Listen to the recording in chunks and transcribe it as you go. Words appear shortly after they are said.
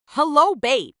hello,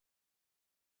 babe.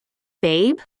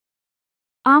 Babe?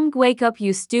 Wake up,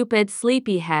 you stupid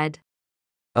sleepyhead.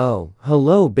 Oh,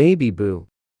 hello, baby boo.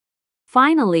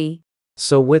 Finally.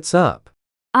 So what's up?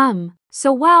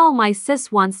 So well, my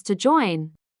sis wants to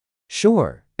join.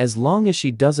 Sure, as long as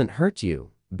she doesn't hurt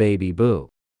you, baby boo.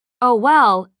 Oh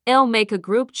well, I'll make a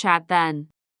group chat then.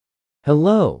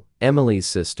 Hello, Emily's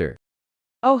sister.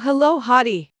 Oh, hello,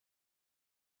 hottie.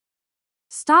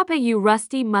 Stop it, you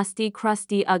rusty, musty,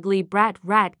 crusty, ugly brat,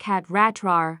 rat, cat,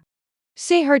 ratrar.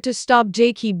 Say her to stop,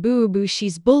 Jakey boo boo,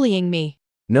 she's bullying me.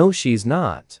 No, she's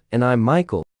not, and I'm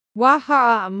Michael.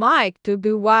 Waha, Mike, to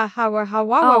boo, waha, waha,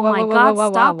 waha, Oh my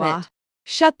God, stop it.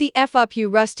 Shut the F up, you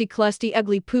rusty, clusty,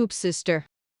 ugly poop sister.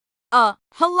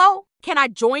 Hello? Can I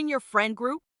join your friend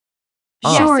group?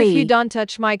 Yes, Sure. if you don't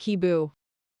touch Mikey boo.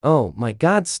 Oh my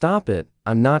God, stop it,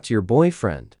 I'm not your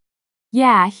boyfriend.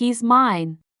 Yeah, he's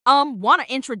mine. Wanna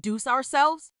introduce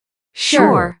ourselves?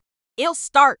 Sure. It'll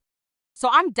start. So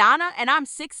I'm Donna and I'm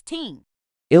 16.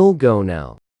 I'll go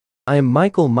now. I am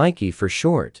Michael Mikey for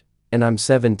short, and I'm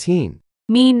 17.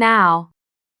 Me now.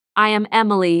 I am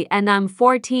Emily and I'm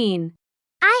 14.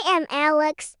 I am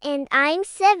Alex and I'm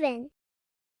 7.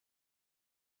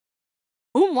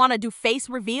 Wanna do face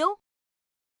reveal?